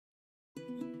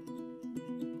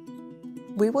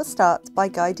We will start by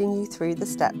guiding you through the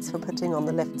steps for putting on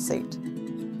the lift suit.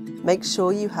 Make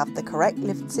sure you have the correct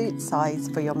lift suit size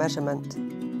for your measurement.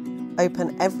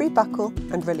 Open every buckle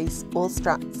and release all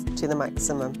straps to the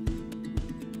maximum.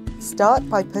 Start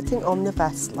by putting on the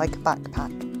vest like a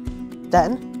backpack.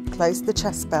 Then close the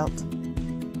chest belt,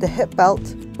 the hip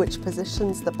belt, which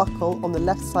positions the buckle on the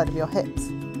left side of your hips,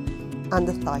 and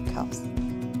the thigh cuffs.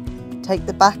 Take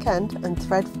the back end and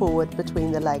thread forward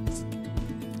between the legs.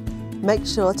 Make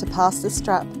sure to pass the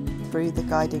strap through the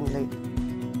guiding loop.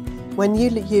 When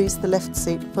you use the lift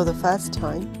suit for the first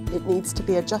time, it needs to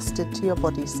be adjusted to your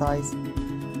body size.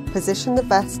 Position the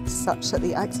vest such that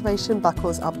the activation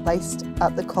buckles are placed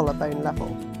at the collarbone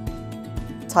level.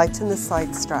 Tighten the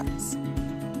side straps.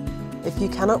 If you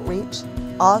cannot reach,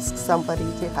 ask somebody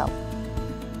to help.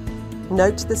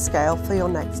 Note the scale for your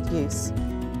next use.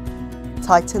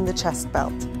 Tighten the chest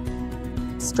belt.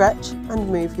 Stretch and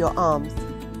move your arms.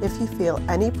 If you feel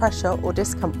any pressure or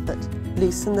discomfort,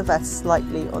 loosen the vest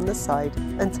slightly on the side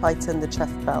and tighten the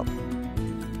chest belt.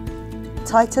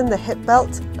 Tighten the hip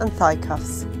belt and thigh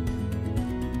cuffs.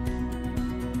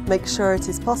 Make sure it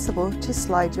is possible to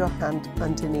slide your hand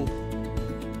underneath.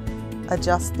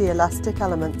 Adjust the elastic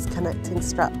elements connecting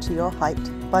strap to your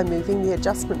height by moving the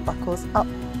adjustment buckles up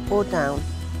or down.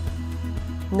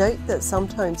 Note that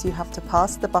sometimes you have to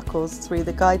pass the buckles through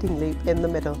the guiding loop in the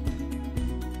middle.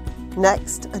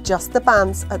 Next, adjust the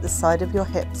bands at the side of your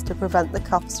hips to prevent the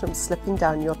cuffs from slipping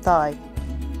down your thigh.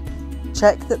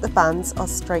 Check that the bands are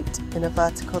straight in a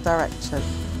vertical direction.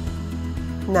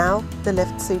 Now, the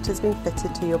lift suit has been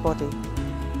fitted to your body.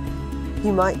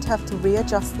 You might have to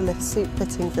readjust the lift suit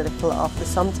fittings a little after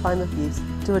some time of use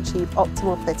to achieve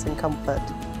optimal fit and comfort.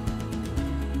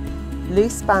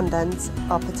 Loose band ends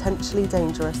are potentially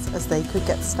dangerous as they could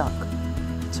get stuck.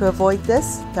 To avoid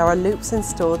this, there are loops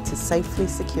installed to safely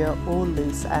secure all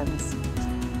loose ends.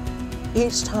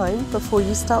 Each time before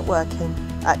you start working,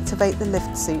 activate the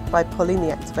lift suit by pulling the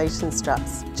activation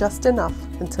straps just enough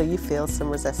until you feel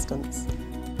some resistance.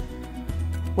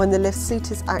 When the lift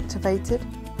suit is activated,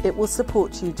 it will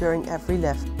support you during every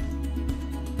lift.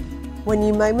 When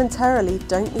you momentarily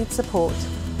don't need support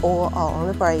or are on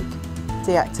a break,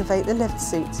 deactivate the lift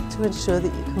suit to ensure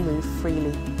that you can move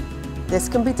freely. This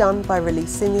can be done by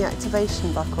releasing the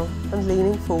activation buckle and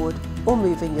leaning forward or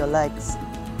moving your legs.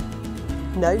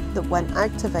 Note that when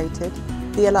activated,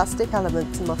 the elastic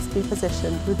elements must be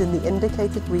positioned within the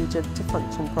indicated region to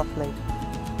function properly.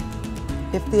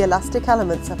 If the elastic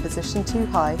elements are positioned too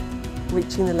high,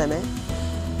 reaching the limit,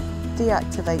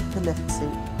 deactivate the lift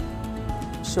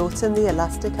suit. Shorten the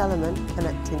elastic element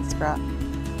connecting strap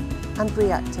and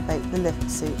reactivate the lift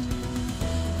suit.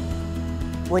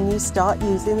 When you start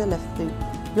using the lift suit,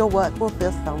 your work will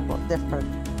feel somewhat different.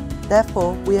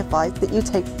 Therefore, we advise that you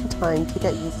take some time to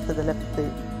get used to the lift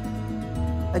suit.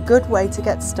 A good way to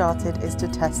get started is to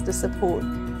test the support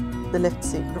the lift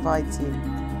suit provides you.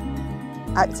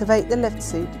 Activate the lift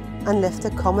suit and lift a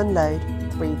common load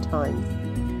 3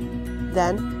 times.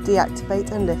 Then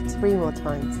deactivate and lift 3 more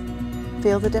times.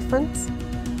 Feel the difference?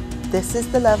 This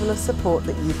is the level of support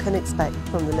that you can expect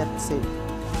from the lift suit.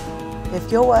 If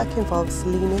your work involves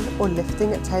leaning or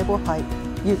lifting at table height,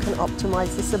 you can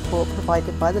optimize the support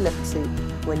provided by the lift suit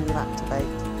when you activate.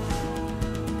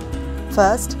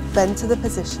 First, bend to the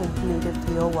position needed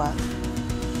for your work.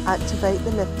 Activate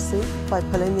the lift suit by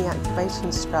pulling the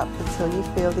activation strap until you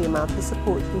feel the amount of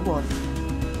support you want.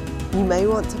 You may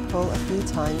want to pull a few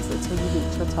times until you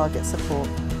reach your target support.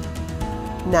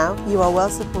 Now you are well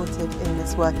supported in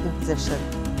this working position.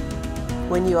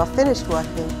 When you are finished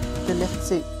working, the lift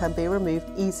suit can be removed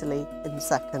easily in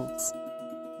seconds.